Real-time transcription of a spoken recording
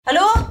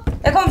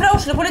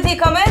Oslo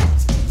politikammer.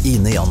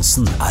 Ine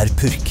Jansen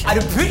purk.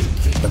 Du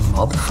purk? The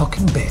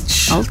motherfucking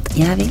bitch. Alt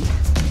jeg vil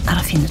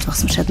å finne ut hva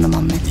som skjedde med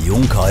mannen min.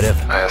 Jon Carew.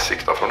 Jeg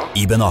sikta for noe?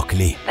 Iben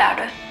Akeli. Det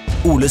du.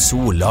 Ole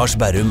So, Lars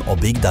Berrum og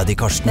Big Daddy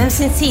Karsten. Hvem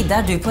sin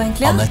side du på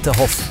egentlig? Annette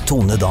Hoff,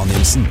 Tone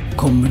Danielsen.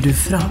 Kommer du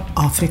fra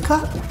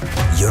Afrika?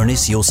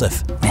 Jørnis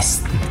Josef.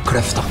 Nesten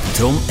kløfta.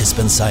 Trond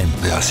Espen Seim.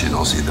 Det er synd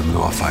å si det, men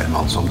det var feil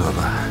mann som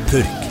døde.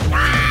 Purk.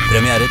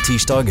 Premiere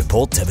tirsdag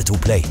på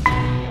TV2 Play.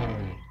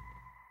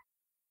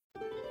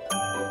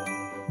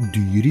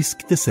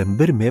 Dyrisk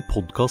desember med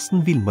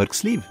podcasten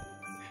Villmarksliv.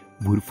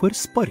 Hvorfor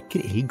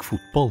sparker elg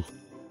fotball?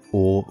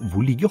 Og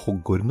hvor ligger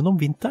hoggormen om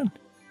vinteren?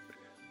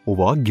 Og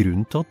hva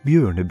grunnen til at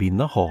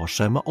bjørnebinna har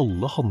seg med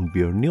alle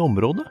hannbjørnene i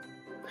området?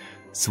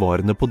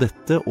 Svarene på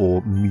dette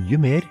og mye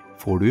mer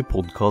får du i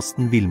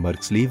podcasten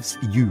Villmarkslivs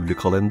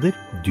julekalender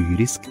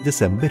Dyrisk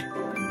desember,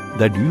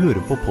 der du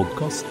hører på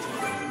podcast.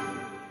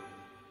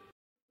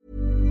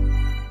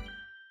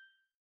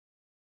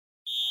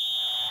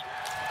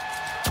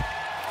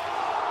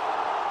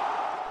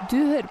 Du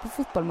hører på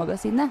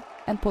Fotballmagasinet,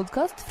 en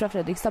podcast fra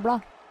Fredrikstad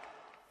Blad.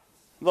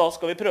 Da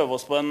skal vi prøve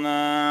oss på en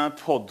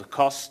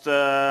podcast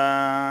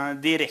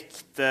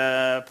direkte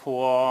på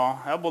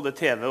både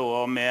TV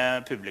og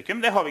med publikum.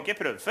 Det har vi ikke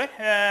prøvd før.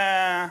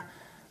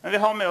 Men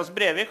vi har med oss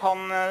Brevik.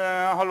 Han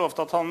har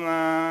lovt at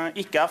han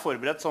ikke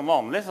forberedt som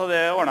vanlig, så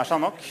det ordner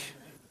seg nok.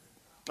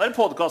 Det en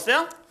podcast,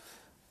 ja.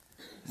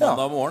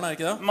 Mandag morgen, det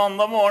ikke det?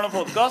 Mandag morgen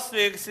og podcast.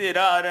 Vi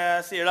sier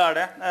det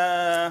det.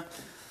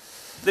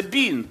 Det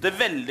begynte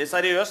veldig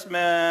seriøst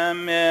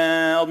med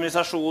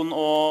administrasjon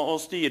og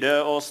styre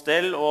og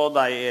stell og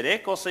deg,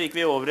 Erik. Og så gikk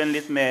vi over en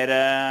litt mer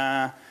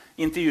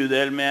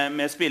intervjudel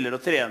med spiller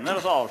og trener,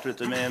 og så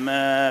avsluttet vi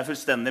med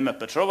fullstendig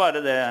Muppet-show. Er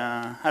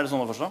det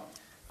sånn å forstå?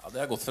 Ja,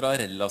 det har gått fra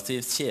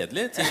relativt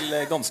kjedelig til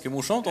ganske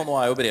morsomt, og nå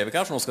jo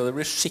Brevik her, så nå skal det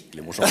bli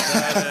skikkelig morsomt.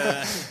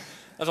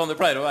 Det sånn det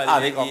pleier å være.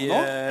 Vi i gang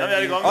nå? Ja,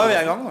 vi i gang. Vi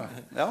i gang nå.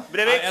 Ja.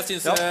 Brevik. Jeg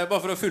synes, bare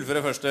for å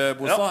fullføre første,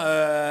 Bolstad,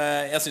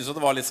 jeg synes at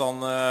det var litt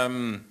sånn...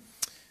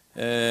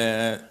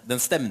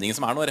 den stemningen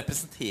som nå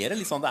representerer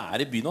litt sånn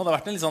det i byen nå. Det har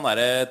vært en litt sånn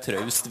der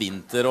traust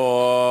vinter,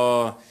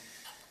 og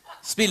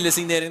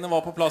spillesigneringene var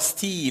på plass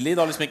tidlig.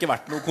 Det har liksom ikke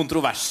vært noen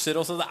kontroverser,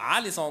 og så det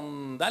litt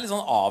sånn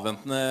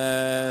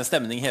avventende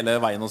stemning hele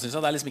veien nå, synes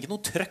jeg. Det liksom ikke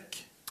noe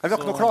trøkk. Vi har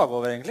ikke noe å klage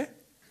over egentlig.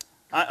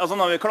 Nei, altså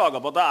nå har vi klaget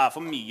på at det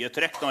for mye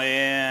trøkk nå i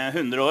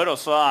 100 år,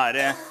 og så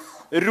det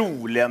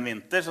rolig en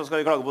vinter, så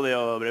skal vi klage på det,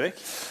 Brevik?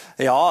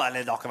 Ja,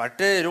 eller det har ikke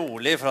vært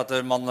rolig, for at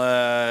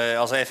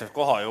FFK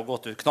har jo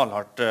gått ut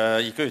knallhardt,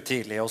 gikk ut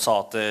tidlig og sa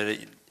at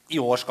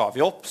i år skal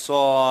vi opp, så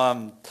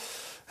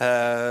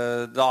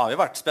da har vi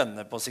vært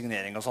spennende på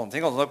signering og sånne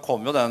ting. Altså, da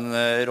kom jo den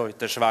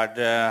Reutersverd,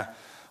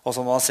 og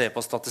så når man ser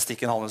på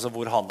statistikken hans og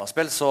hvor han har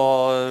spilt, så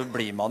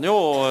blir man jo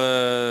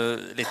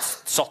litt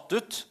satt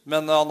ut,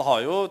 men han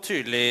har jo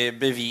tydelig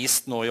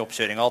bevist nå i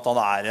oppkjøringen at han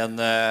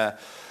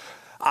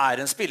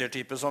en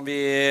spillertype som vi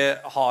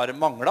har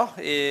manglet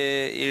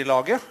i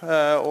laget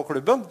og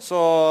klubben, så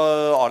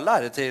all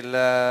ære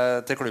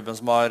til klubben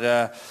som har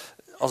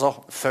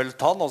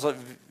følt han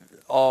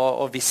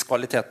og visst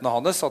kvalitetene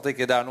hans, at det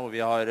ikke noe vi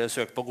har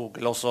søkt på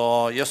Google og så,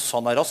 jøss,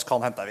 han rask,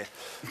 han henter vi.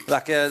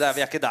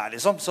 Vi ikke der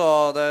liksom, så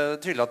det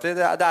tydelig at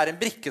det en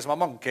brikke som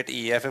har mankert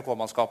i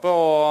FFK-mannskapet,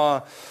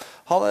 og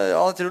han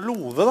heter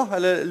Love da,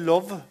 eller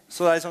Love,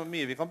 så det liksom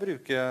mye vi kan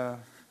bruke.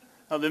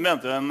 Ja, du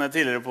mente jo en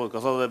tidligere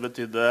podcast at det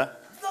betydde...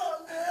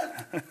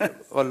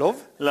 Hva lov?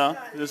 Ja,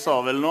 du sa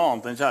vel noe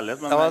annet enn kjærlighet,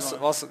 men...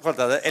 Hva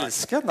kalte jeg det?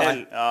 Elske?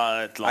 Nei.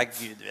 Ja, et eller annet. Nei,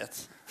 Gud vet.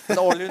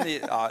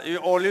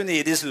 All you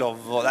need is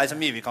love, og det så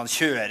mye vi kan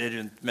kjøre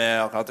rundt med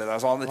akkurat det der.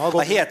 Så han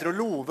heter å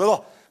love da.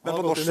 Men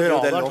han har gått under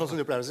radaren, sånn som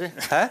du pleier å si.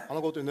 Hæ? Han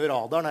har gått under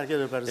radaren, ikke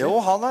det du pleier å si? Jo,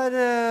 han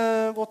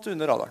gått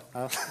under radaren.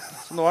 Ja.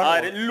 Så nå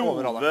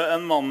Love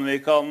en mann vi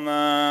kan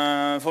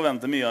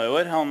forvente mye av i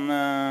år?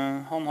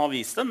 Han har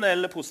vist en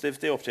del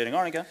positivt i oppkjøringen,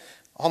 har han ikke?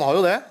 Han har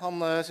jo det.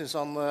 Han synes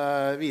han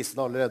viste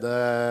det allerede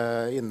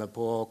inne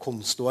på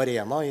Konsto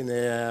Arena inne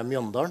i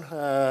Mjøndalen.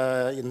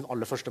 I den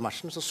aller første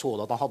matchen så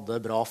du at han hadde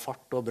bra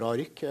fart og bra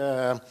rykk.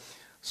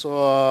 Så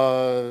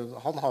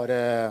han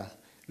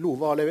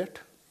Love har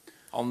levert.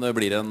 Han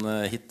blir en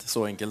hit,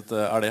 så enkelt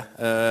det.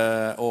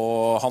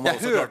 Og han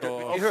har også klart å...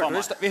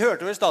 Vi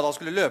hørte jo i stedet han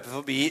skulle løpe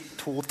forbi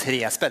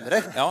 2-3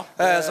 spillere. Ja.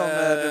 Som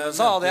du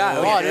sa, det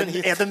jo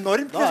helt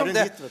enormt. Da en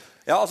hit, vet du.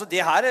 Ja, altså det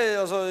her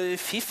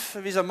fiff.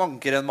 Hvis jeg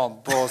manker en mann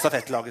på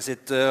stafettlaget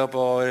sitt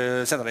på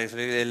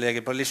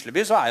senderlegget på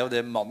Lisleby, så jo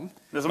det mannen.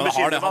 Det som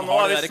bekymrer meg nå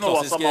hvis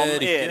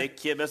Snåsamann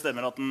Erik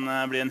bestemmer at den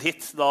blir en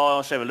hit,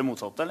 da skjer vel det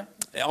motsatte, eller?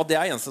 Ja, det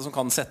eneste som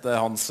kan sette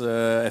hans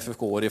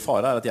FFK-år i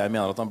fare at jeg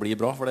mener at han blir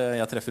bra, for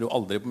jeg treffer jo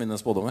aldri på mine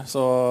spådommer.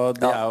 Så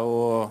det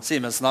jo...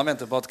 Simensen har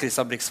mente på at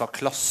Christian Brix var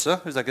klasse,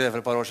 husker ikke det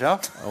for et par år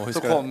siden.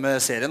 Så kom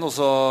serien, og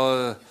så...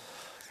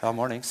 Ja,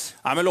 mornings.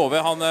 Nei, men Love,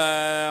 han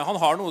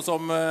har noe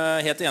som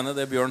helt enig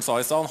det Bjørn sa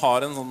i sted. Han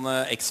har en sånn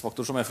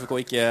X-faktor som FFK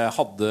ikke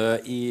hadde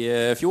i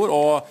fjor,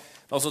 og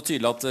det så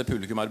tydelig at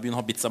publikum i byen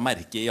har bitt seg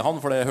merke i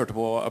han, for det hørte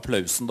på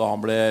applausen da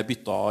han ble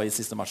byttet i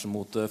siste matchen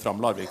mot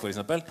Fram Larvik for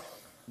eksempel.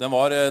 Den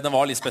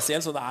var litt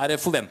spesiell, så det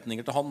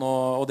forventninger til han,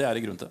 og det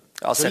det grunn til.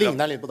 Ja, så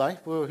ligner han litt på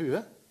deg, på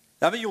huet?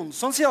 Ja, men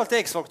Jonsson sier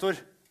alltid X-faktor.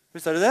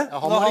 Visste du det? Ja,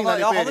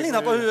 han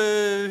ligner på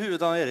huet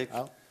til Erik.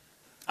 Ja.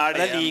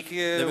 Det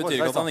betyr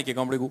ikke at han ikke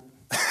kan bli god.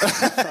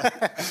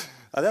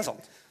 Ja, det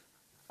sant.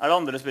 Det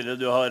andre spillere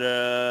du har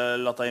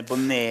latt deg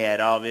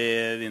imponere av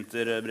i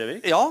vinter,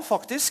 Brevik? Ja,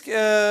 faktisk.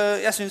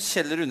 Jeg synes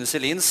Kjell Rune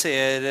Selin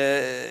ser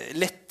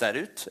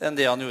lettere ut enn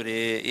det han gjorde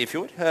i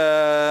fjor.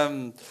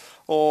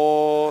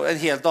 Og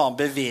en helt annen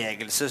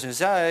bevegelse, synes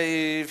jeg.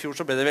 I fjor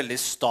så ble det veldig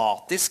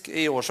statisk.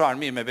 I år så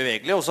den mye mer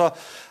bevegelig. Og så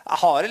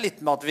har det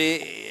litt med at vi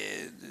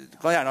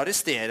kan gjerne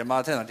arrestere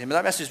meg trenerteamet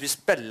der, men jeg synes vi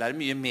spiller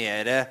mye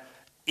mer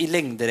i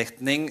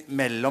lengderetning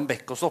mellom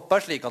bekk og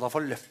stopper, slik at han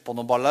får løpt på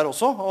noen baller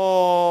også.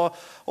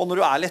 Og når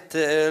du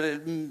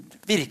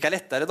virker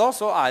lettere da,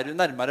 så du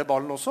nærmere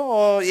ballen også.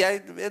 Og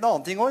en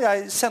annen ting også,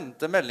 jeg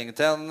sendte melding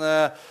til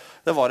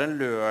det var en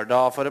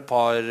lørdag for et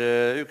par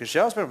uker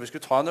siden, og spurte om vi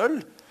skulle ta en øl.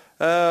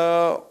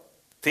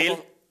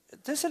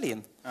 Til Selin.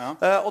 Ja.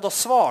 Og da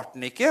svarte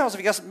han ikke, og så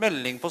fikk jeg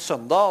melding på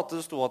søndag at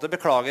det stod at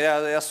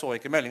beklager, jeg så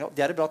ikke meldingen.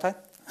 Det et bra tegn.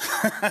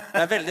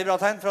 Det et veldig bra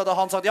tegn, for da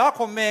han sa ja,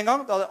 kom med en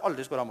gang, da hadde jeg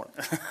aldri skåret mål.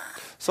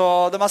 Så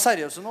de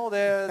seriøse nå, og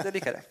det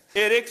liker jeg.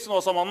 Erik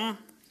Snåsamannen,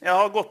 jeg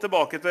har gått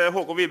tilbake til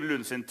Håkon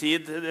Vibelund sin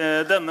tid.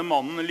 Denne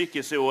mannen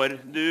lykkes i år.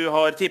 Du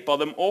har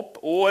tippet dem opp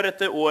år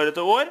etter år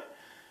etter år.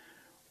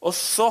 Og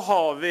så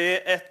har vi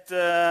et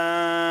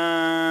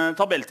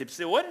tabelltips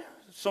i år,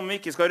 som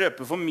vi ikke skal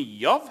røpe for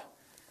mye av.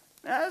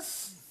 Jeg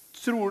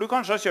tror du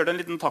kanskje har kjørt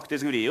en liten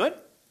taktisk vri i år?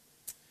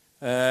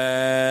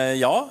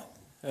 Ja.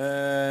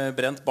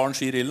 Brent barn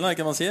skyr ilden,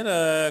 ikke man sier.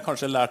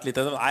 Kanskje lært litt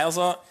etter. Nei,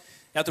 altså,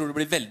 jeg tror det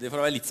blir veldig, for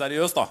å være litt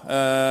seriøs da,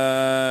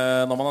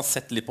 når man har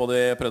sett litt på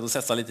det, prøvd å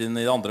sette seg litt inn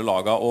i de andre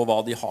lagene og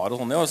hva de har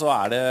og sånn i år, så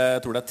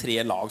jeg tror det 3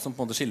 lag som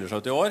på en måte skiller seg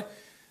ut i år.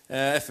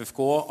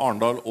 FFK,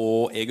 Arendal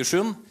og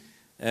Egersund.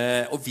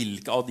 Og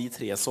hvilket av de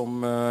tre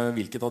som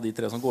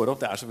går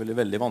opp, det selvfølgelig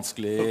veldig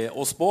vanskelig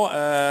å spå.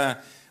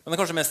 Men den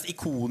kanskje mest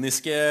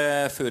ikoniske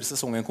før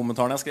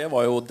sesongen-kommentaren jeg skrev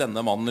var jo denne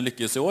mannen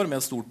lykkes i år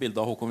med et stort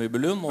bilde av Håkon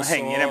Vibelund. Og så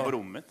henger den på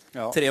rommet.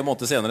 3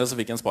 måneder senere så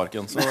fikk han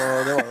sparken. Så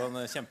det var jo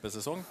en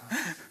kjempesesong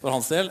for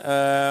hans del.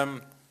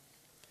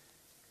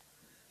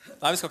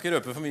 Nei, vi skal ikke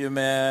røpe for mye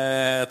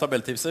med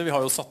tabelltipset. Vi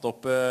har jo satt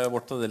opp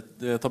vårt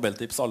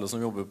tabelltips, alle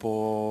som jobber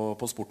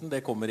på sporten.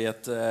 Det kommer i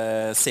et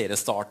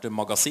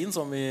seriestart-magasin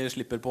som vi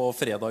slipper på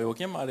fredag,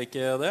 Joachim. Det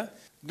ikke det?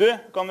 Du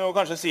kan jo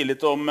kanskje si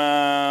litt om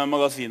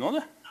magasinet,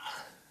 du.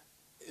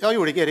 Ja,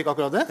 gjorde ikke Erik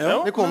akkurat det? Ja.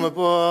 Det kommer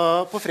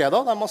på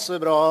fredag. Det masse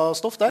bra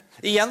stoff der.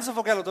 Igjen så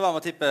får ikke jeg lov til å være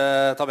med å tippe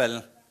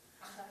tabellen.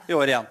 I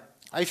år igjen.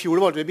 Nei, i fjor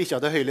valgte vi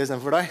bikkja til Høyli i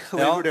stedet for deg. Og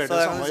vi vurderte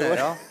det samme i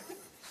år. Ja.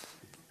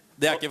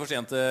 Det ikke for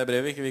sent,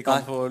 Brevik. Vi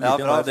kan få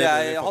like bra,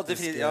 jeg hadde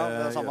fri. Ja,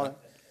 det samme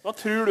det. Hva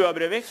tror du,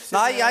 Brevik?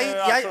 Nei,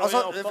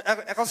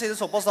 jeg kan si det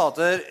såpass da, at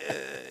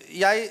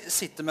jeg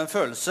sitter med en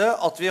følelse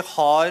at vi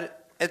har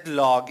et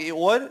lag i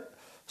år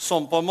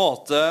som på en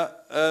måte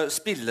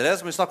spillere,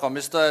 som vi snakket om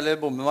eller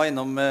Bommen var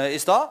innom i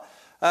sted,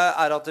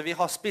 at vi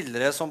har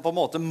spillere som på en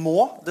måte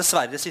må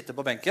dessverre sitte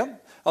på benken.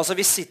 Altså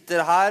vi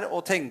sitter her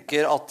og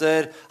tenker at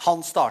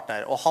han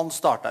starter, og han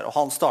starter, og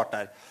han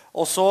starter.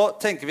 Og så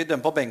tenker vi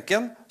dem på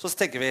benken, så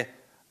tenker vi,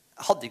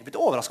 hadde ikke blitt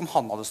overrasket om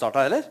han hadde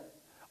startet heller?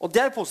 Og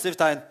det et positivt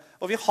tegn.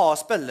 Og vi har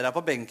spillere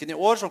på benken i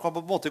år som kan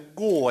på en måte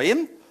gå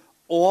inn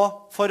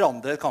og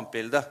forandre et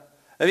kampbilde.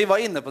 Vi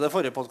var inne på det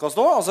forrige podcast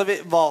også.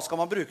 Altså, hva skal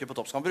man bruke på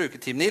topp? Skal man bruke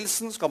Tim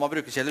Nilsen? Skal man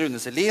bruke Kjell Rune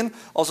Selin?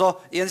 Altså,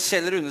 i en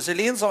Kjell Rune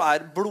Selin som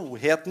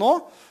blodhet nå,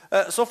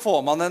 så får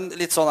man en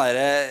litt sånn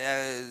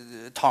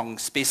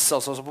tangspiss,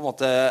 altså, som på en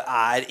måte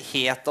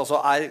het,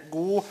 altså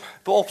god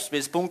på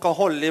oppspillspunkt, kan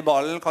holde i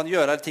ballen, kan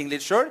gjøre ting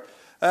litt selv.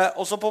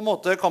 Og så på en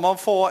måte kan man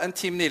få en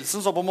Tim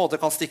Nilsen som på en måte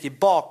kan stikke i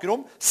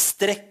bakrom,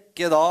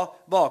 strekke da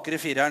bakre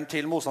fireren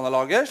til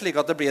motstanderlaget, slik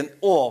at det blir en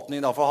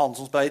åpning da for han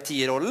som spiller i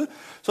 10-rollen.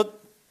 Så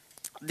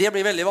det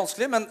blir veldig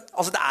vanskelig, men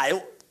altså,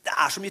 det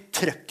så mye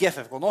trøkk i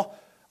FFK nå.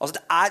 Altså,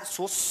 det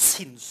så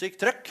sinnssykt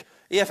trøkk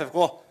i FFK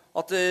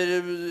at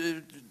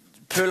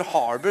Pearl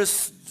Harbor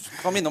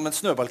kan minne om en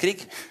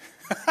snøballkrig.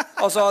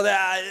 Altså,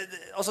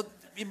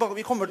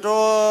 vi kommer til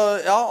å...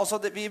 Ja, altså,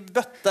 vi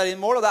bøtter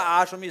inn mål, og det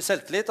så mye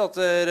selvtillit at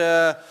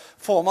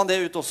får man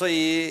det ut også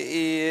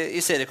i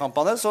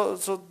seriekampene,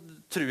 så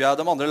tror jeg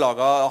de andre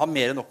lagene har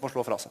mer enn nok med å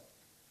slå fra seg.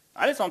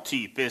 Det litt sånn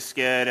typisk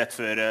rett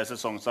før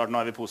sesongstart.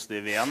 Nå vi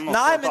positive igjen. Og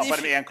nei, så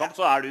taper vi en kamp,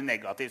 så du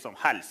negativ som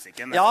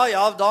helsiken.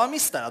 Ja, da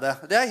mister jeg det.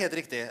 Det helt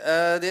riktig.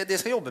 Det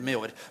skal jeg jobbe med i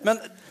år. Men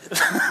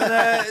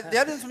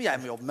det det som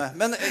jeg må jobbe med.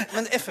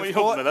 Men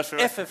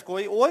FFK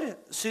i år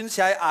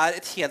synes jeg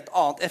et helt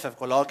annet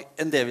FFK-lag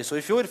enn det vi så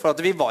i fjor. For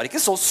at vi var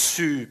ikke så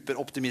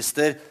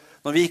superoptimister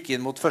når vi gikk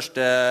inn mot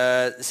første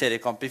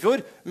seriekamp i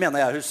fjor,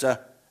 mener jeg husker.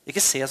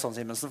 Ikke se sånn,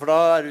 Simensen, for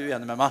da du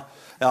uenig med meg.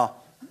 Ja.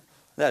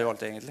 Det jo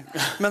alltid egentlig.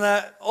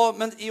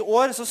 Men i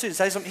år så synes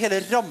jeg liksom, hele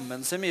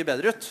rammen ser mye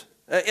bedre ut.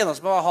 En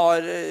som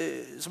har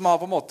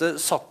på en måte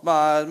satt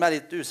meg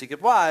litt usikker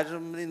på,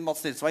 som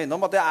Mats Nilsen var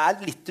innom, at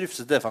det litt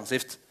rufset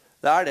defensivt.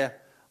 Det det.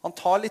 Han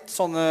tar litt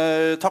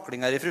sånne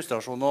taklinger i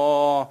frustrasjon,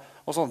 og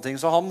og sånne ting.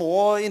 Så han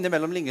må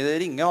innimellom ringe.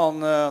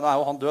 Han er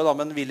jo han død da,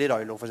 men Willy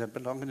Railo for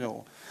eksempel, han kunne jo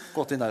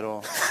gått inn der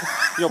og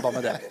jobbet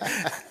med det.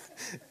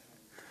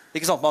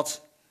 Ikke sant, Mats?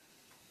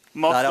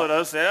 Mats står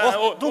der og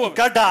ser.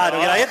 Dunker der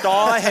og greier, da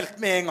er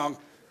helt med en gang.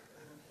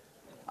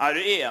 Er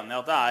du enig i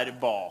at det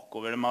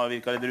bakover det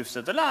virker litt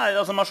rufset? Eller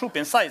altså, man har sluppet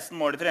inn 16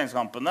 mål i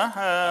treningskampene. Man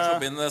har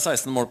sluppet inn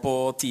 16 mål på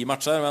 10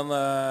 matcher, men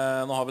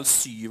nå har vel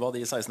 7 av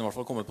de 16 i hvert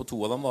fall kommet på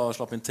 2 av dem. Da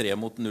slapp inn 3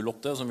 mot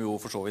 0-8, som jo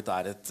for så vidt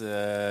et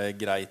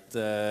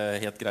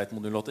helt greit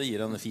mot 0-8.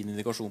 Gir en fin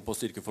indikasjon på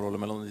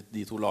styrkeforholdet mellom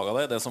de 2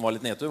 lagene. Det som var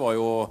litt nedtur var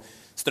jo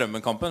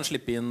Strømmen-kampen.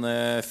 Slippe inn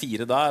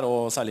 4 der,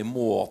 og særlig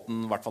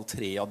måten, i hvert fall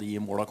 3 av de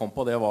målene kom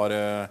på. Det var,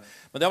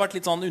 men det har vært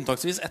litt sånn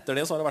unntaksvis. Etter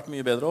det så har det vært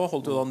mye bedre, og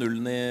holdt jo da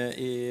nullen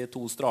i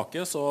 2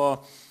 strake. Så,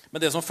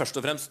 men det som først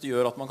og fremst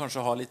gjør at man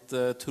kanskje har litt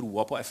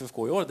troa på FFK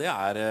i år, det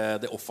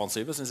det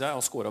offensive, synes jeg.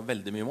 Har skåret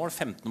veldig mye mål.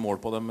 15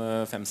 mål på dem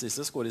 5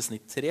 siste, skåret i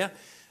snitt 3.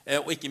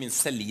 Og ikke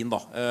minst Selin da.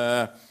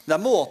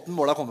 Det måten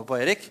målet kommer på,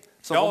 Erik.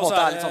 Så på en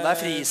måte litt sånn, det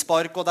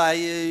frispark, og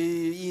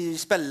det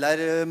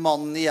spiller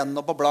mann igjen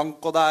og på blank,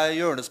 og det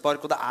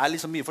hjørnespark, og det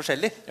liksom mye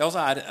forskjellig. Ja, og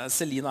så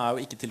Selin jo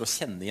ikke til å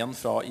kjenne igjen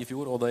fra i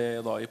fjor, og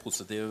det da i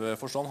positiv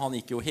forstand. Han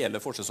gikk jo hele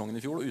forsesongen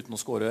i fjor uten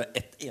å skåre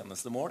ett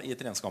eneste mål i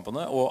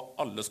treningskampene, og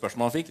alle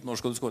spørsmål han fikk,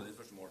 når skal du skåre ditt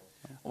første mål?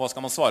 Og hva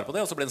skal man svare på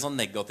det? Og så ble det en sånn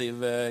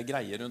negativ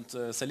greie rundt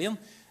Selin.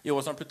 I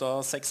år så har han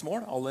puttet 6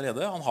 mål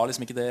allerede. Han har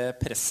liksom ikke det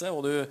presset,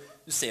 og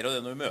du ser jo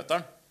det når du møter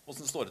han.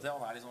 Hvordan står det til?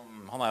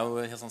 Han jo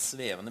helt sånn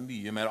svevende,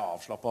 mye mer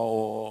avslappet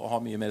og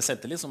har mye mer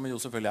selvtillit, som jo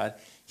selvfølgelig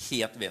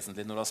helt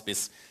vesentlig når du har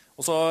spiss.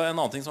 Og så en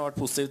annen ting som har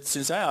vært positivt,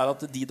 synes jeg,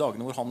 at de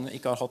dagene hvor han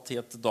ikke har hatt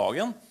helt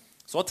dagen,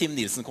 så har Tim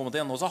Nielsen kommet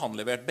igjen, og så har han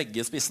levert.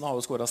 Begge spissene har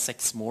jo skåret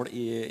 6 mål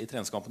i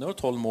treningskampen i år,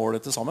 12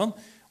 mål til sammen,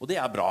 og det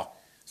bra.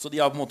 Så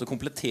de har på en måte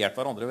komplettert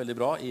hverandre veldig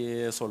bra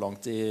så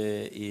langt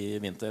i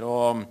vinter.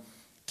 Og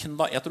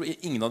jeg tror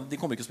ingen av de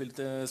kommer ikke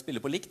til å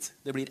spille på likt.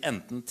 Det blir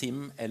enten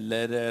Tim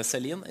eller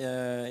Selin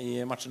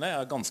i matchene.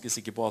 Jeg ganske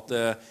sikker på at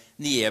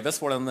Nieves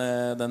får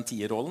den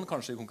 10-rollen,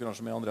 kanskje i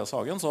konkurranse med Andreas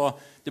Hagen. Så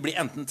det blir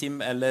enten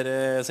Tim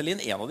eller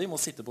Selin. En av de må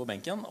sitte på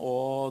benken,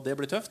 og det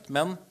blir tøft,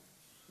 men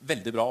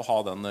veldig bra å ha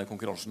den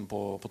konkurransen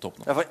på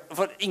toppen. Ja,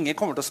 for ingen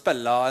kommer til å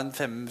spille en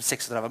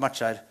 5-36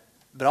 matcher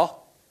bra.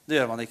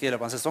 Det gjør man ikke i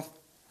løpet av en sesong.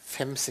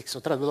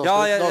 5-36,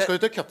 da skal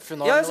du til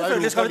cupfinalen. Ja,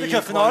 selvfølgelig skal vi til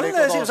cupfinalen.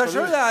 Det sier seg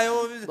selv.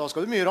 Da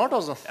skal du mye rart,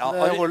 altså. Ja,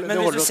 men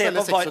hvis du ser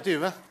på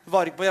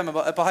Varg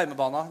på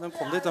heimebana, de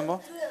kom dit, de også.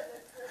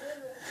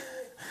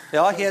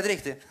 Ja, helt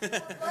riktig.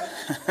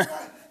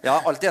 Ja,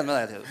 alltid igjen med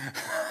deg, Theodor.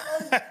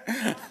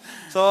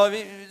 Så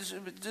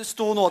det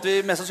sto nå at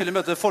vi mest sannsynlig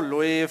møter Follo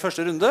i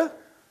første runde.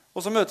 Og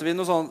så møter vi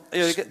noe sånn...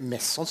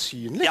 Mest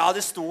sannsynlig? Ja,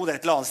 det sto det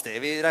et eller annet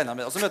sted. Vi regnet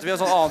med det. Og så møter vi en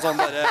sånn annen sånn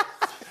bare...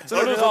 Så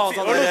har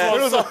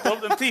du satt opp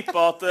den tippet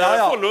at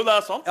Follo, det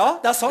sant? Ja,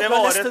 det sant. Det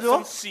var et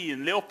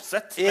sannsynlig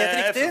oppsett med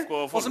FFK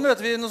og Follo. Og så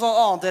møter vi noe sånn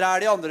annet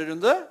ræl i andre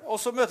runde,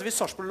 og så møter vi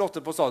Sarpsborg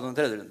 8 på stadion i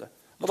tredje runde.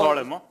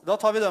 Da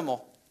tar vi dem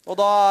også. Og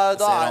da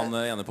ser han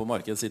ene på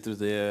markedet, sitter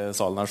ute i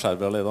salen her,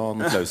 skjerver alene,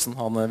 og Klausen,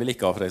 han vil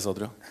ikke ha Freisa,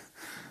 tror jeg.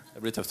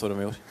 Det blir tøft for dem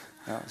i år.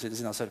 Ja, sitter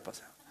siden av Sørpa.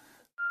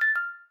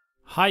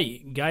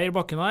 Hei, Geir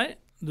Bakken her.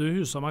 Du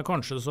huset meg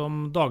kanskje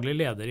som daglig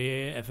leder i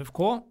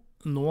FFK.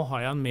 Nå har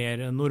jeg en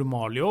mer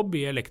normal jobb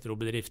i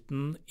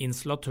elektrobedriften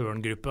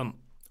Installatørengruppen,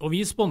 og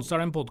vi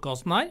sponser den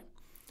podcasten her.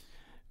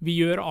 Vi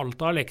gjør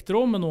alt av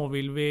elektro, men nå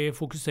vil vi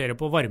fokusere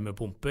på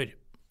varmepumper.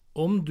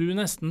 Om du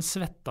nesten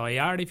svetta i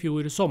hjel i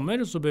fjor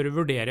sommer, så bør du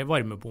vurdere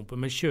varmepumper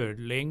med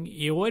kjøling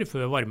i år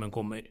før varmen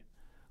kommer.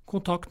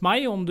 Kontakt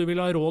meg om du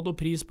vil ha råd og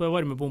pris på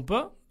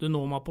varmepumpe. Du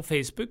når meg på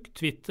Facebook,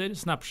 Twitter,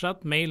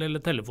 Snapchat, mail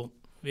eller telefon.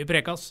 Vi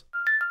prekas.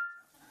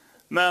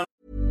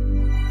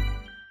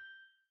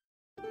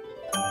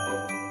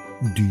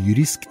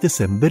 Dyrisk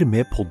desember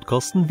med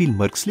podcasten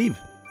Villmarksliv.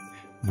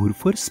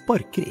 Hvorfor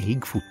sparker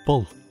elg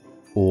fotball?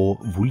 Og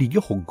hvor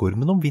ligger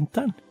hoggormen om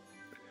vinteren?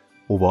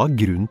 Og hva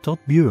grunnen til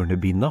at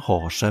bjørnebinna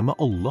har seg med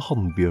alle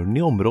hannbjørnene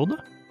i området?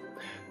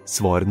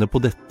 Svarene på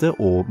dette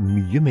og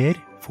mye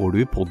mer får du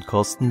i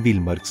podcasten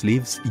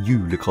Villmarkslivs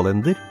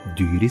julekalender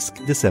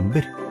Dyrisk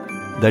desember,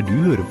 der du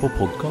hører på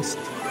podcast.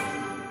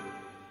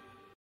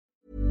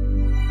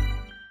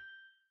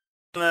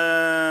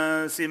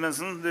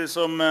 Simensen, du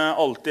som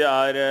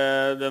alltid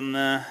den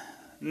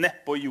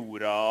neppe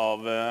jorda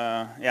av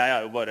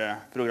jeg jo bare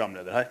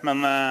programleder her,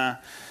 men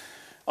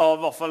av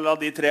hvert fall av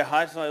de 3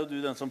 her så jo du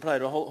den som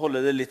pleier å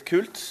holde det litt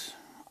kult.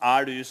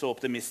 Du så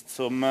optimist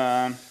som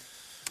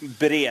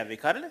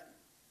Brevik her, eller?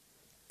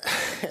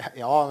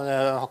 Ja, men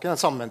jeg har ikke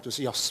den samme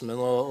entusiasmen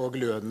og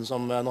gløden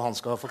som når han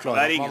skal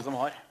forklare det ingen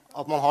som har.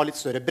 At man har litt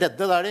større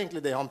bredde, det det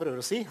egentlig det han prøver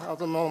å si. At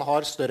man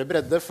har større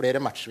bredde, flere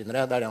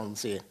matchvinnere, det det han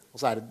sier.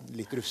 Og så det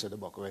litt rufsede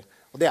bakover.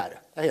 Og det det.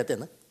 Jeg helt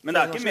enig. Men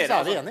det ikke mer,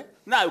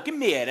 det jo ikke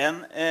mer enn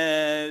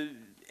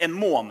en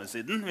måned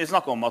siden vi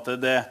snakket om at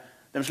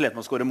de slet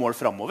med å skåre mål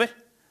fremover.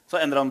 Så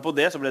endret han på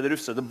det, så ble det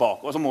rufsede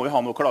bak, og så må vi ha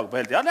noe å klage på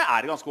hele tiden.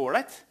 Det ganske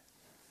ordentlig.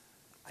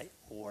 Nei,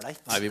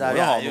 ålreit. Nei, vi må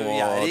jo ha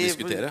noe å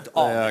diskutere.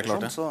 Det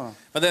klart det.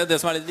 Men det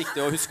som litt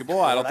viktig å huske på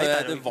at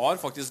det var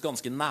faktisk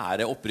ganske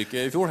nære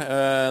opprykket i fjor.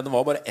 Det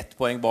var bare 1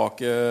 poeng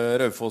bak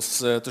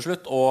Raufoss til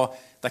slutt, og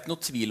det ikke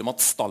noe tvil om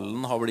at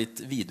stallen har blitt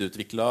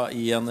videreutviklet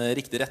i en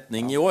riktig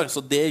retning i år,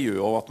 så det gjør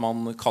jo at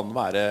man kan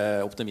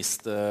være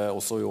optimist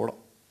også i år da.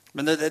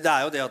 Men det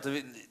jo det at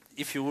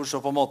i fjor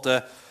så på en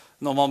måte,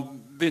 når man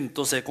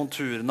begynte å se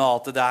konturene av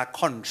at det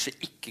kanskje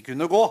ikke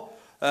kunne gå,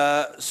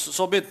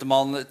 så begynte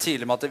man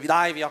tidlig med at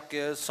nei, vi har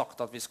ikke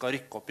sagt at vi skal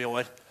rykke opp i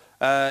år.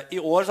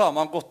 I år så har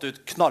man gått ut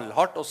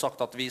knallhardt og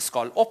sagt at vi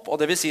skal opp, og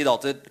det vil si da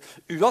at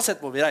uansett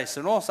hvor vi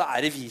reiser nå, så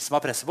det vi som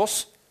har presset på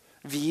oss.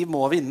 Vi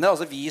må vinne,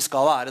 altså vi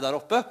skal være der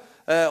oppe.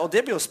 Og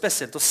det blir jo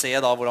spesielt å se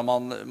da hvordan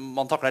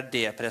man takler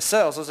det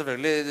presset. Altså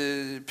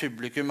selvfølgelig,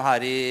 publikum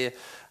her i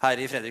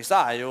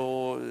Fredrikstad jo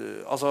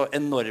altså,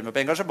 enorme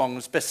på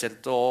engasjement,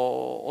 spesielt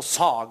å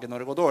sage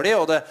når det går dårlig.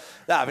 Og det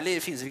vel,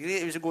 finnes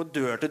ikke, hvis vi går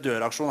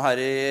dør-til-dør-aksjon her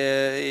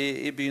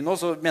i byen nå,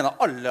 så mener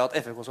alle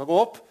at FFK skal gå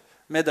opp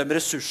med de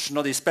ressursene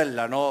og de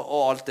spillerne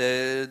og alt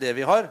det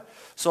vi har.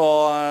 Så,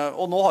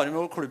 og nå har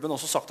jo klubben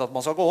også sagt at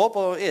man skal gå opp,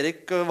 og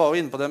Erik var jo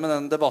inne på det med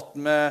den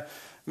debatten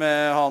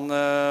med han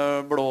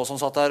Blå som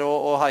satt her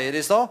og heier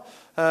i sted,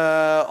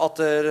 at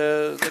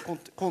det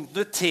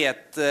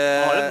kontinuitet...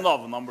 Han har et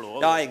navn han Blå.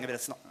 Ja,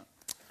 Engebretsen.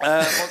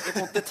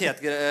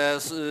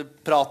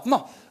 Kontinuitetspraten da,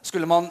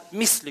 skulle man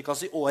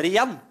mislykkes i år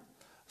igjen,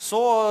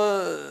 så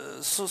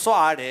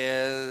det...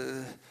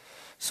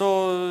 Så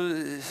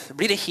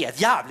blir det helt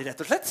jævlig,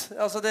 rett og slett.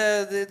 Altså,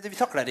 vi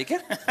takler det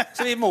ikke,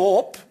 så vi må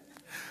opp.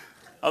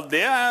 Ja,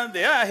 det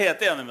jeg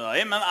helt enig med deg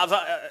i. Men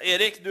altså,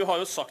 Erik, du har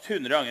jo sagt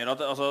 100 ganger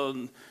at altså,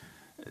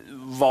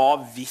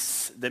 hva hvis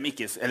de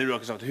ikke... Eller du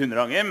har ikke sagt det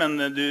 100 ganger, men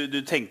du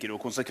tenker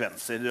jo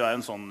konsekvenser. Du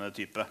en sånn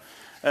type.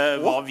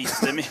 Hva hvis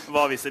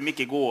de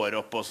ikke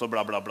går opp og så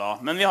bla bla bla.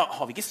 Men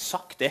har vi ikke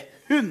sagt det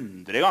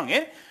 100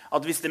 ganger?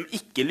 At hvis de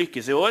ikke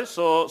lykkes i år,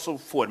 så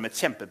får de et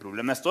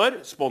kjempeproblem neste år.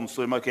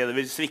 Sponsormarkedet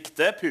vil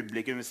svikte,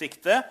 publikum vil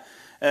svikte,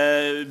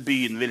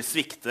 byen vil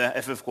svikte,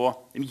 FFK.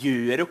 De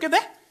gjør jo ikke det.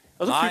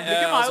 Altså,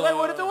 publikum jo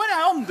der år etter år,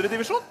 andre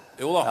divisjon.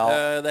 Jo da,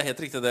 det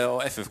helt riktig det,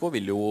 og FFK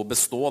vil jo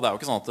bestå. Det jo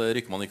ikke sånn at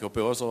rykker man ikke opp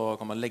i år, så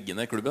kan man legge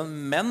ned klubben.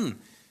 Men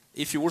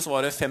i fjor så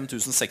var det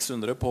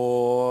 5600 på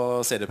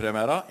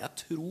seriepremiera. Jeg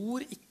tror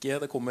ikke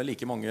det kommer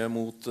like mange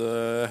mot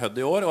Hødd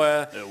i år.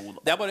 Og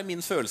det bare min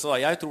følelse da.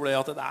 Jeg tror det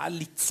at det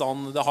litt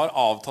sånn, det har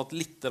avtatt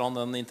litt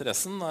den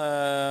interessen.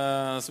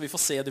 Så vi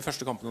får se de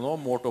første kampene nå,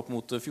 målt opp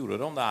mot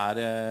fjoråret, om det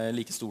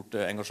like stort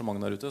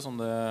engasjement der ute som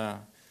det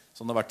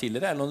har vært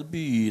tidligere, eller når det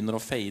begynner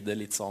å fade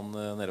litt sånn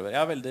nedover.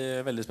 Jeg veldig,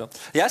 veldig spent.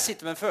 Jeg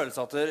sitter med en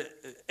følelse at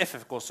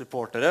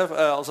FFK-supportere,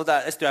 altså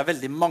det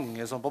veldig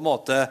mange som på en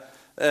måte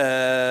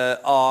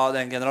av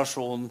den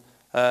generasjonen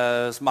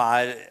som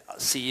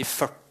si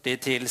 40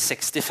 til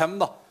 65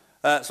 da,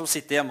 som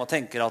sitter hjemme og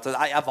tenker at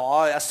nei,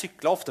 jeg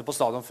syklet ofte på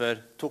stadion før,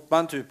 tok meg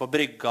en tur på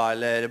brygga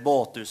eller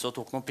båthus og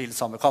tok noen pils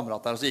sammen med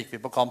kamerater, og så gikk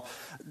vi på kamp.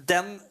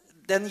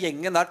 Den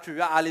gjengen der tror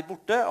jeg litt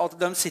borte, og at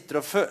de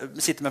sitter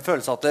med en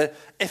følelse at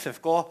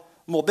FFK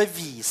må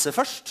bevise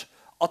først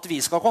at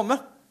vi skal komme,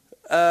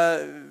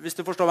 hvis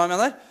du forstår hva jeg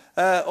mener.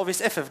 Og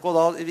hvis FFK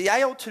da,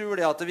 jeg tror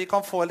det at vi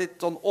kan få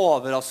litt sånn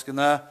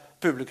overraskende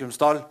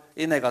publikumstall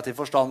i negativ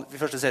forstand i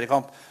første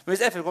seriekamp. Men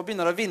hvis FFK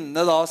begynner å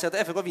vinne da, si at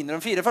FFK vinner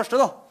de 4 første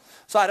da,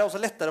 så det også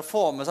lettere å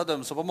få med seg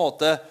dem som på en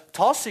måte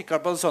tar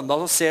sykkelen på en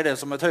søndag og ser det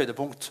som et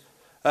høydepunkt.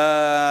 Det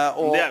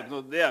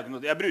ikke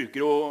noe. Jeg bruker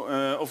jo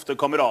ofte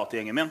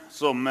kameratgjengen min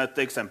som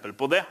et eksempel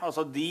på det.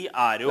 Altså, de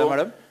jo...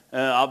 Hvem dem?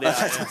 Ja, det en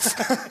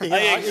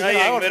gjeng med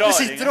raringer. Du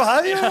sitter jo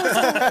her, jo!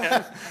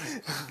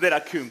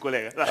 Dere kun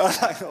kolleger.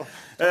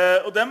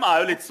 Og dem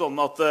jo litt sånn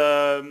at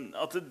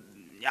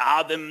ja,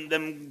 de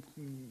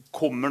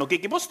kommer nok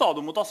ikke på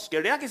stadion mot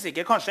Asker, det ikke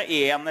sikkert. Kanskje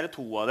 1 eller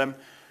 2 av dem.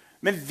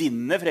 Men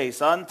vinner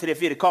Freisa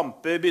 3-4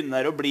 kamper,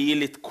 begynner å bli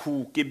litt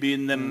kok i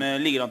byen, de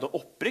ligger an til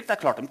opprykk. Det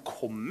klart de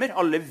kommer,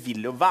 alle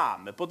vil jo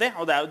være med på det,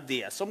 og det jo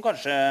det som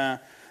kanskje,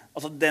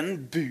 altså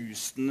den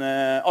boosten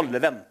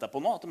alle venter på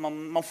nå, at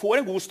man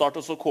får en god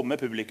start, og så kommer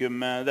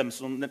publikum, dem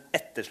som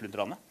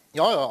etterslutterne.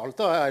 Ja,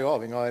 alt jo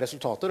avhengig av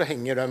resultater, og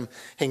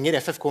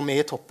henger FFK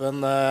med i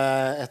toppen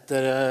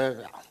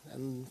etter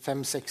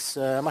 5-6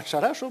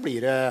 matcher her, så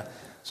blir det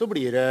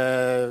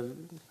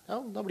ja,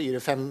 da blir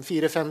det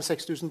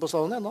 4-5-6 tusen på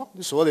stadion igjen da.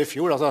 Du så det i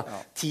fjor, altså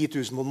 10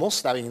 000 mot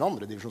Moss, det jo ingen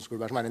andre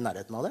divisjonsklubber som i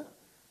nærheten av det.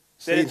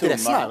 Så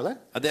interessen jo det.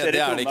 Ja, det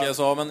det ikke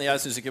så, men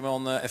jeg synes ikke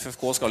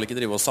FFK skal ikke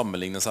drive og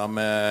sammenligne seg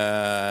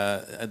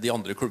med de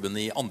andre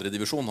klubbene i andre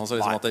divisjon.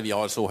 Altså liksom at vi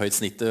har så høyt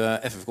snitt.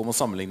 FFK må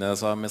sammenligne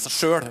seg med seg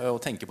selv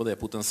og tenke på det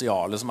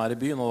potensialet som i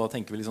byen, og da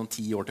tenker vi liksom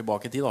 10 år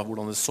tilbake i tid, da,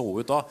 hvordan det så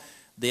ut da.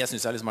 Det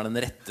synes jeg liksom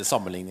den rette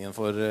sammenligningen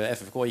for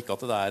FFK, ikke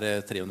at det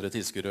 300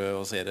 tilskuere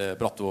og ser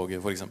Brattvåg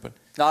for eksempel.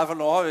 Nei, for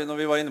nå har vi, når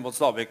vi var inne mot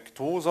Stabæk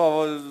 2, så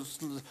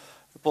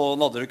på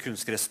Nadderud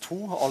kunstgress 2.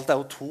 Alt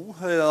jo 2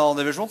 i en annen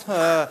divisjon.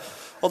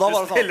 Og da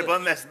var det sånn spiller på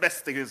den nest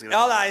beste kunstgress.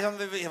 Ja, det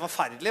sånn,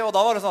 forferdelig. Og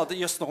da var det sånn at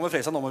just nå med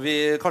Freisa, nå må vi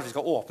kanskje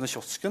skal åpne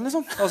kiosken,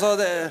 liksom. Altså,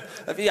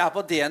 vi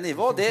på det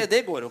nivået,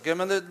 det går jo ikke.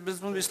 Men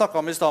vi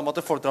snakket om i stedet om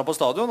at folk drar på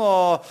stadion,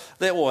 og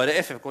det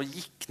året FFK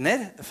gikk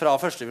ned fra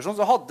første divisjon,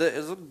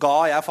 så ga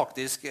jeg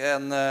faktisk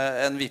en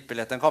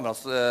VIP-billett til en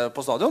kamerat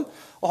på stadion,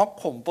 og han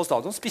kom på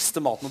stadion,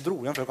 spiste maten og dro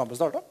hjem før kampen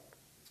startet.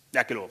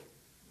 Det ikke lov.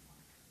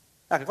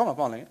 Jeg ikke kommet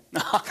på han lenger.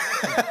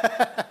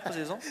 For å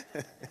si det sånn.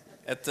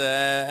 Et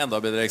enda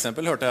bedre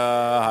eksempel hørte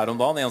jeg her om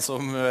dagen. En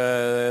som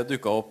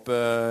dukket opp,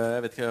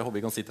 jeg vet ikke, jeg håper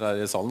ikke han sitter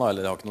her i salen da,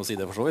 eller jeg har ikke noe å si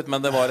det for så vidt,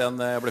 men det var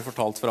jeg ble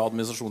fortalt fra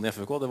administrasjonen i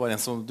FFK, det var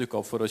en som dukket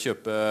opp for å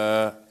kjøpe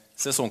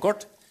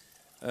sesongkort,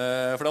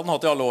 for det hadde han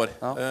hatt i alle år.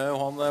 Ja.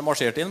 Og han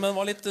marsjerte inn, men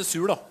var litt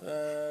sur da.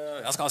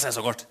 Jeg skal ha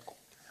sesongkort.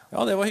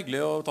 Ja, det var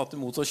hyggelig å tatt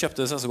imot og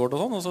kjøpte sesongkort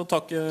og sånn, og så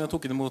tok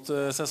han imot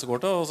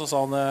sesongkortet, og så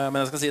sa han,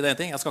 men jeg skal si det en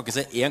ting, jeg skal ikke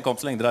se én kamp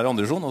så lenge dere i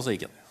andre divisjon, og så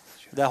gikk han.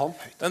 Det han.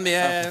 Men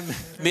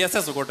med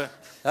sesongkortet.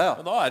 Ja.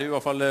 Men da det jo i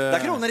hvert fall det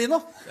kroner inn da.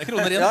 Det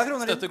kroner inn. Ja,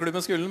 støtter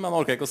klubben skulden, men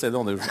orker ikke å se det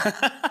andre.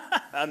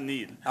 Det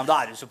nydelig. Ja, men da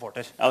du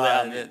supporter.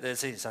 Ja, det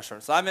sier seg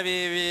selv. Så, nei, men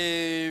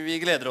vi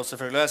gleder oss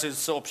selvfølgelig. Jeg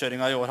synes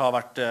oppkjøringen i år har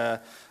vært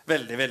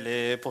veldig, veldig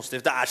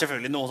positivt. Det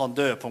selvfølgelig noen sånne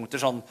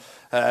dødpunkter, sånn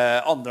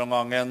andre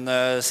omgangen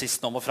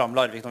sist nå må fram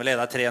Larvik, når vi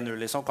leder 3-0,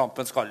 liksom.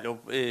 Kampen skal jo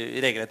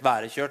i regelrett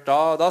være kjørt.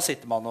 Da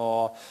sitter man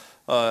og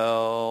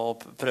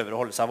prøver å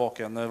holde seg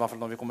våken, i hvert fall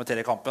når vi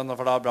kommenterer kampen,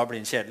 for da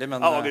blir den kjedelig,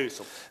 men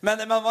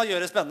man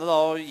gjør det spennende da,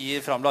 og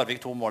gir frem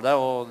Larvik 2 mål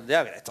der, og det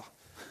greit da.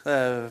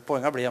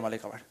 Poenget blir hjemme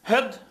likevel.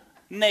 Hødd,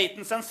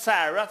 Nathan og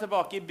Sarah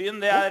tilbake i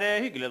byen, det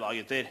hyggelig da,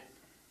 gutter.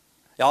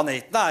 Ja,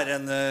 Nathan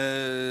en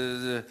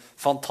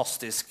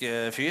fantastisk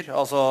fyr,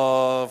 altså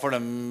for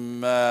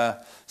dem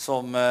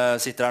som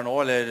sitter her nå,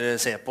 eller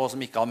ser på,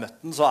 som ikke har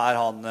møtt den, så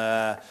han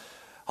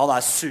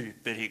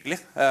superhyggelig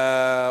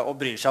og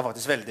bryr seg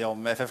faktisk veldig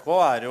om FFK.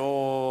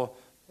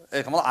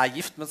 Han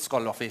gift, men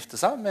skal i hvert fall gifte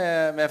seg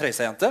med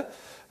Freisa-jente.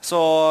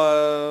 Så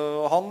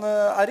han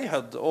i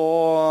Hødd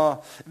og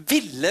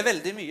ville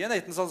veldig mye,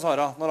 Nathan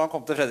Sansara, når han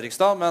kom til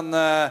Fredrikstad. Men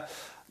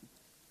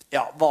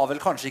var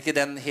vel kanskje ikke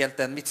helt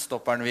den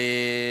midtstopperen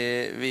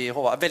vi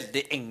håper.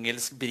 Veldig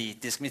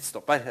engelsk-britisk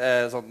midtstopper.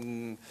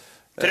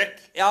 Trøkk?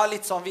 Ja,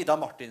 litt sånn Vidar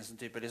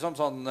Martinsen-type, liksom.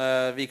 Sånn,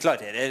 vi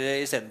klarerer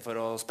i stedet for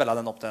å spille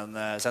den opp til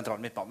en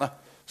sentral midtbane.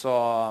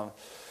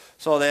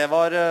 Så det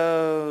var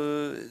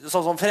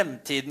sånn som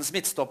fremtidens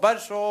midtstopper,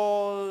 så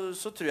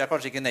tror jeg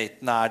kanskje ikke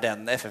Nathan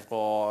den FFK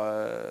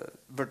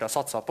burde ha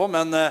satset på.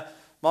 Men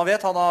man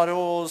vet, han har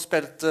jo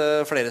spilt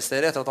flere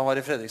steder etter at han var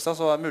i Fredrikstad,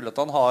 så det mulig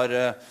at han har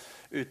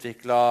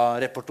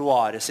utviklet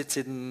repertoaret sitt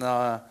siden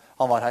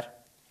han var her.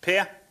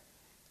 P.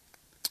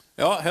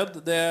 Ja, Hødd,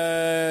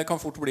 det kan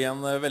fort bli en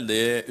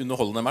veldig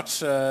underholdende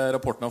match.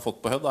 Rapporten har fått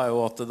på Hødd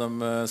jo at de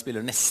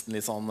spiller nesten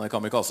litt sånn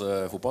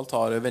kamikaze-fotball,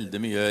 tar veldig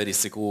mye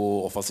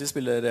risiko-offensiv,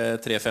 spiller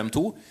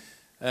 3-5-2.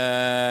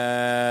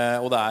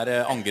 Og det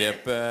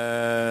angrep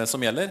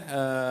som gjelder.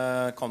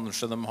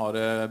 Kanskje de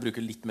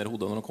bruker litt mer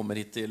hodet når de kommer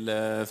hit til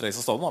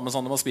Fredrikstad stadion, men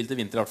sånn de har spilt i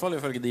vinter i hvert fall,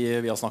 ifølge de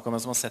vi har snakket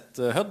med som har sett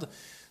Hødd,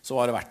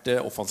 så har det vært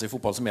offensiv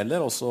fotball som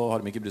gjelder, og så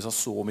har de ikke brydd seg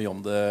så mye om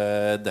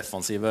det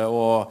defensive,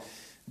 og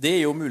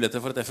det jo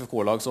muligheter for et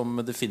FFK-lag som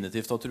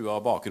definitivt har trua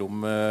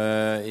bakrom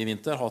i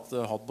vinter.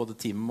 Hatt både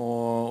Tim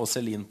og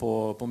Celine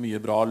på mye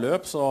bra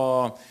løp. Så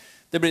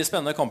det blir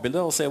spennende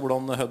kampbilde å se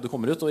hvordan Hødd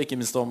kommer ut, og ikke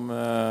minst om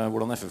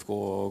hvordan FFK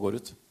går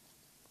ut.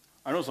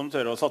 Det noen som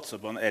tør å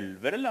satse på en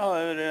elver,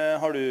 eller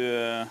har du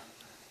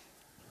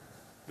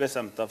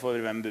bestemt deg for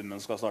hvem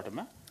Bummen skal starte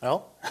med? Ja.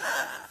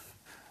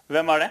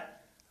 Hvem det?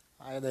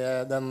 Nei,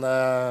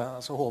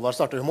 Håvard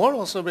starter i mål,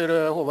 og så blir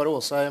det Håvard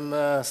Åsheim,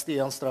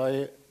 Stian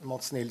Stray,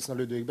 Mats Nilsen og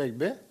Ludvig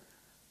Begby.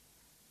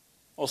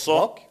 Og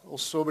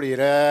så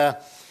blir det,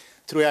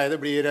 tror jeg det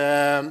blir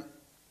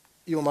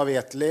Jonna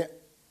Vetli,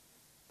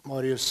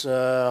 Marius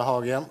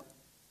Hagen,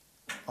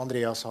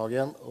 Andreas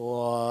Hagen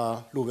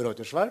og Love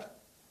Reutersveld.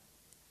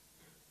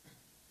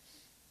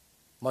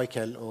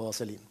 Michael og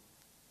Celine.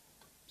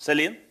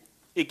 Celine,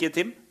 ikke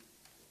Tim?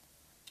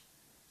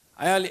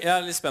 Jeg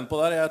litt spent på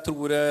det. Jeg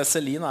tror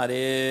Celine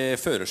i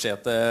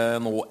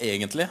førersetet nå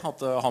egentlig,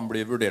 at han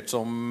blir vurdert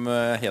som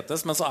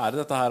hetest, men så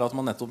det dette her at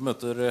man nettopp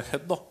møter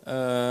Hødd da.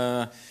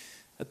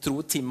 Jeg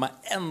tror Tim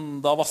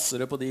enda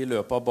vassere på de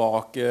løpene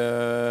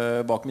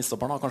bak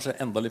midtstopperne, kanskje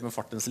enda litt med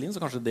fart enn Celine,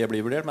 så kanskje det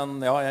blir vurdert,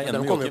 men ja, jeg de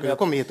kommer jo ikke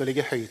komme hit og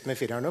ligge høyt med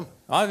fireren dem.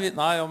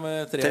 Nei, om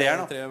tre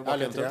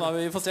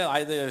vi får se.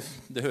 Nei,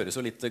 det høres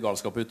jo litt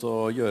galskap ut å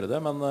gjøre det,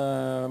 men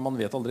man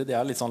vet aldri. Det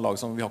litt sånn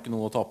lag som vi har ikke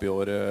noe å tape i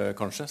år,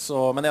 kanskje.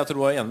 Så, men jeg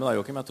tror jeg enig med deg,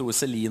 Joachim. Jeg tror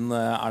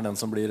Celine den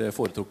som blir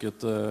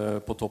foretrukket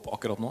på topp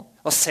akkurat nå.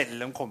 Og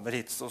selv om de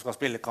kommer hit og skal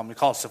spille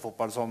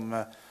kamikaze-fotball som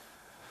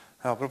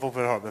apropos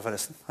Pearl Harbor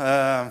forresten.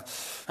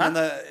 Men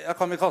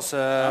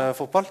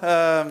kamikaze-fotball.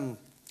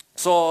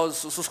 Så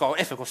skal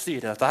jo FFK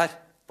styre dette her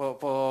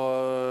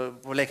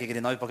på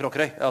lekegrinda ute på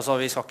Kråkerøy. Altså,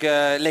 vi skal ikke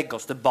legge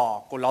oss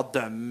tilbake og la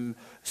dem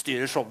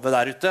styre showet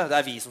der ute.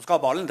 Det vi som skal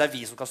ha ballen, det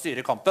vi som skal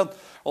styre kampen.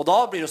 Og da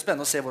blir det jo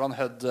spennende å se hvordan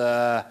Hødd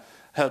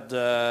Hødd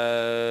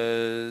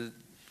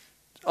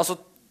altså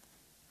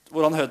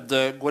hvordan Hødd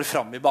går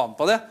fram I banen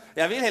på det.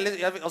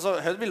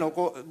 Hødd vil nok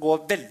gå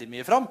veldig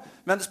mye fram,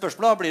 men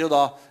spørsmålet blir jo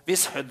da,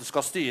 hvis Hødd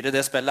skal styre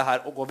det spillet her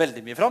og gå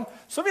veldig mye fram,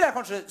 så vil jeg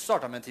kanskje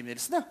starte med en Tim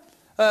Nilsen,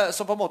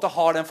 som på en måte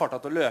har den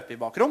farten til å løpe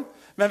I bakrom.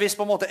 Men hvis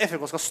på en måte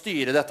FFK skal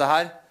styre dette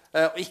her,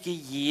 og ikke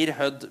gir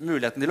Hødd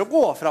muligheten til å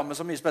gå fram med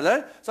så mye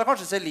spillere, så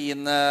kanskje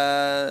Selin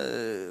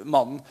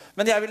mannen.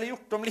 Men jeg ville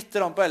gjort om litt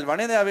på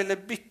elveren din. Jeg ville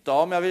byttet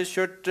om, jeg ville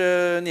kjørt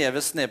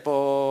Neves ned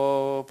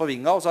på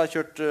vinga, og så har jeg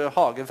kjørt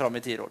Hagen fram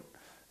I Tirol,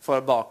 for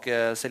bak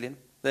Selin.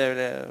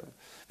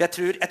 Jeg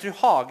tror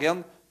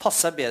Hagen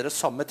passer bedre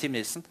sammen med Tim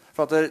Nilsen,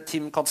 for at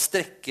Tim kan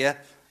strekke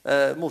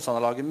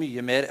motstanderlaget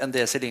mye mer enn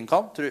det Selin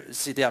kan,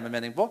 sitter jeg med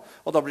mening på,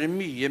 og da blir det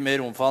mye mer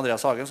rom for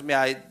Andreas Hagen, som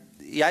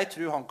jeg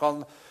tror han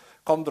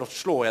kan brått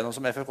slå gjennom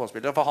som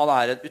FFK-spiller, for han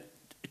en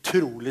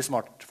utrolig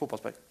smart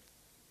fotballspiller.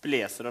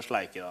 Bleser og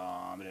sleike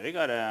da, Brevik?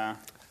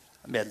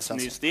 Det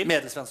ny stil?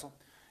 Medelsvensson.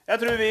 Jeg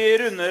tror vi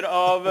runder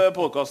av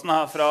podcasten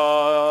her fra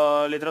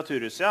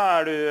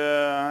Litteraturhuset.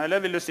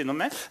 Eller vil du si noe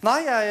mer? Nei,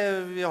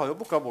 vi har jo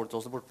booket bord til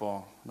oss bort på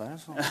der.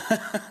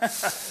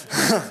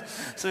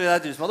 Så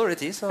det du som har dårlig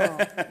tid, så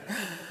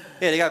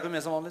Erik ikke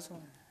med som vanlig. Så.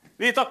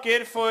 Vi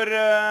takker for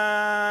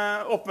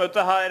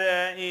oppmøtet her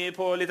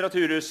på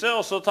Litteraturhuset,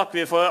 og så takker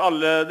vi for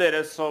alle dere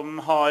som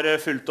har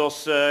fulgt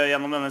oss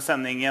gjennom denne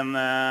sendingen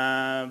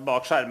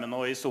bak skjermen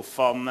og I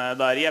sofaen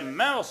der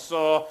hjemme.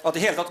 At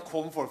I hele tatt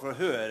kom folk for å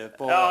høre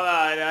på, ja,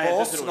 på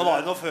oss. Utrolig. Nå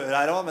var det noe før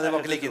her også, men det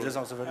var ikke like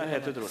interessant selvfølgelig. Det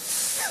helt utrolig.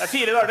 Det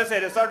 4 dager til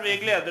seriestart. Vi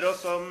gleder oss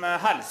som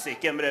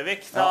helsike,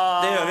 Brevik. Ja,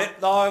 det gjør vi.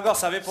 Da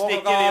gasser vi på.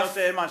 Stikker vi og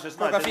ser Manchester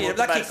United mot Barcelona.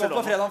 Det kick-off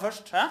på fredagen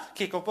først.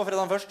 Kick-off på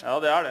fredagen først.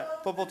 Ja, det det.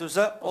 På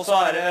Potthuset. Og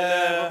så det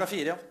klokka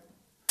 4, ja.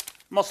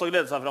 Masse å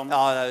glede seg fram.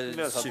 Ja,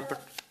 det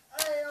supert.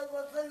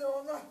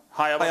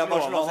 Heia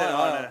Barcelona.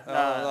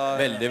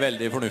 Veldig,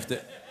 veldig fornuftig.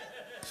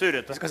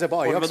 Surrete. Skal se på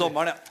Ajax. Med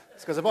dommeren, ja.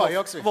 Skal se på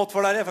Ajax. Vått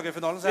for dere I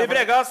FFK-finalen. Vi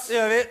pregas. Det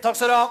gjør vi. Takk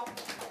skal dere ha.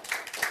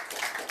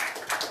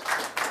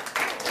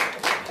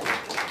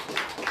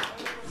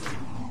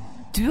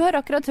 Du har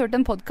akkurat hørt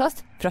en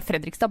podcast fra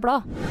Fredrikstad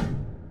Blad.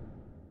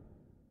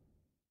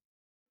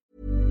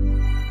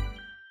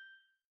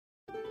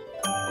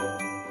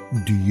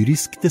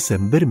 Dyrisk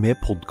desember med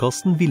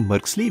podcasten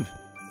Villmarksliv.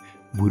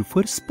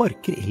 Hvorfor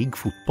sparker elg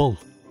fotball?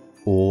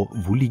 Og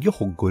hvor ligger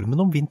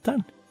hoggormen om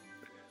vinteren?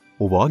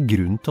 Og hva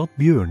grunnen til at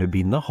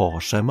bjørnebinna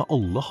har seg med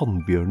alle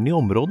hannbjørnene I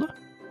området?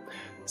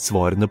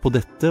 Svarene på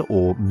dette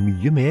og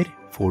mye mer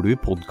får du I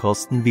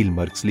podcasten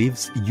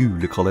Villmarkslivs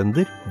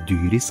julekalender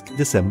Dyrisk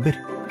desember,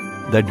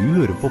 der du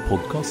hører på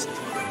podcast.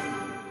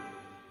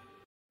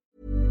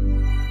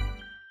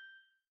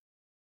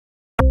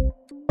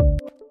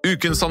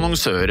 Ukens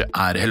annonsør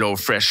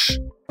HelloFresh.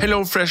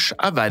 HelloFresh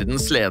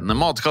verdens ledende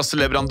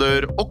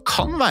matkasseleverandør og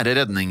kan være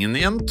redningen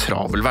I en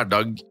travel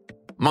hverdag.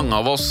 Mange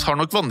av oss har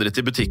nok vandret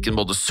I butikken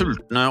både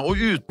sultne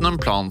og uten en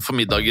plan for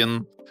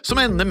middagen,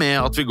 som ender med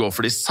at vi går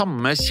for de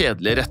samme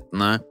kjedelige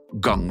rettene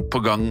gang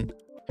på gang.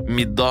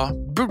 Middag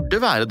burde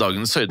være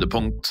dagens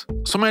høydepunkt.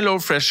 Som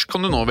HelloFresh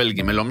kan du nå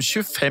velge mellom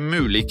 25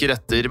 ulike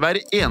retter hver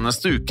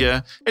eneste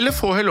uke, eller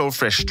få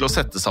HelloFresh til å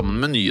sette sammen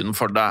menyen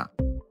for deg.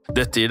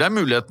 Dette gir deg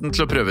muligheten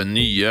til å prøve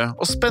nye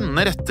og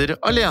spennende retter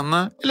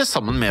alene eller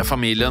sammen med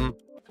familien.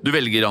 Du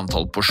velger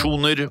antall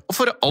porsjoner og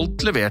får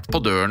alt levert på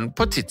døren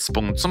på et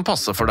tidspunkt som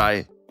passer for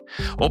deg.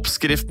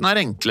 Oppskriftene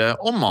enkle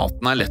og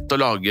maten lett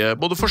å lage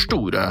både for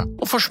store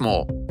og for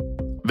små.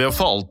 Ved å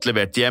få alt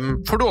levert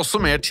hjem får du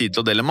også mer tid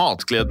til å dele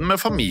matgleden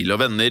med familie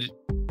og venner.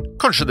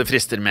 Kanskje det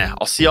frister med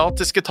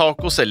asiatiske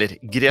tacos eller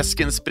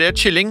greskinspirert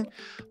kylling?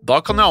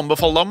 Da kan jeg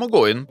anbefale deg om å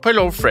gå inn på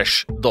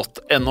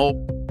hellofresh.no.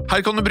 Her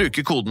kan du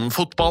bruke koden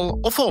fotball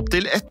og få opp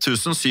til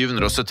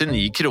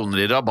 1779 kroner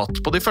I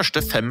rabatt på de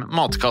første 5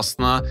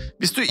 matkastene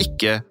hvis du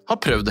ikke har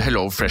prøvd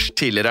HelloFresh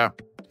tidligere.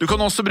 Du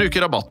kan også bruke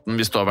rabatten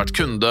hvis du har vært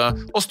kunde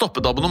og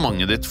stoppet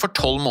abonnementet ditt for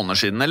 12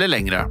 måneder siden eller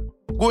lengre.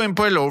 Gå inn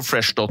på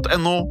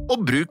hellofresh.no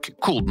og bruk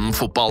koden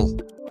fotball.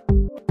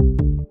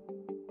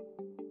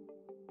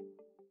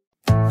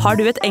 Har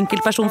du et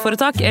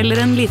enkeltpersonforetak eller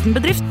en liten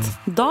bedrift?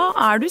 Da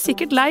du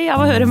sikkert lei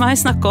av å høre meg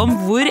snakke om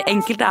hvor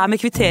enkelt det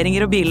med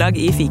kvitteringer og bilag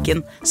I fiken.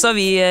 Så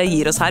vi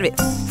gir oss her, vi.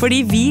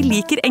 Fordi vi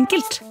liker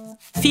enkelt.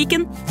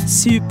 Fiken,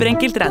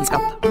 superenkelt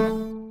regnskap.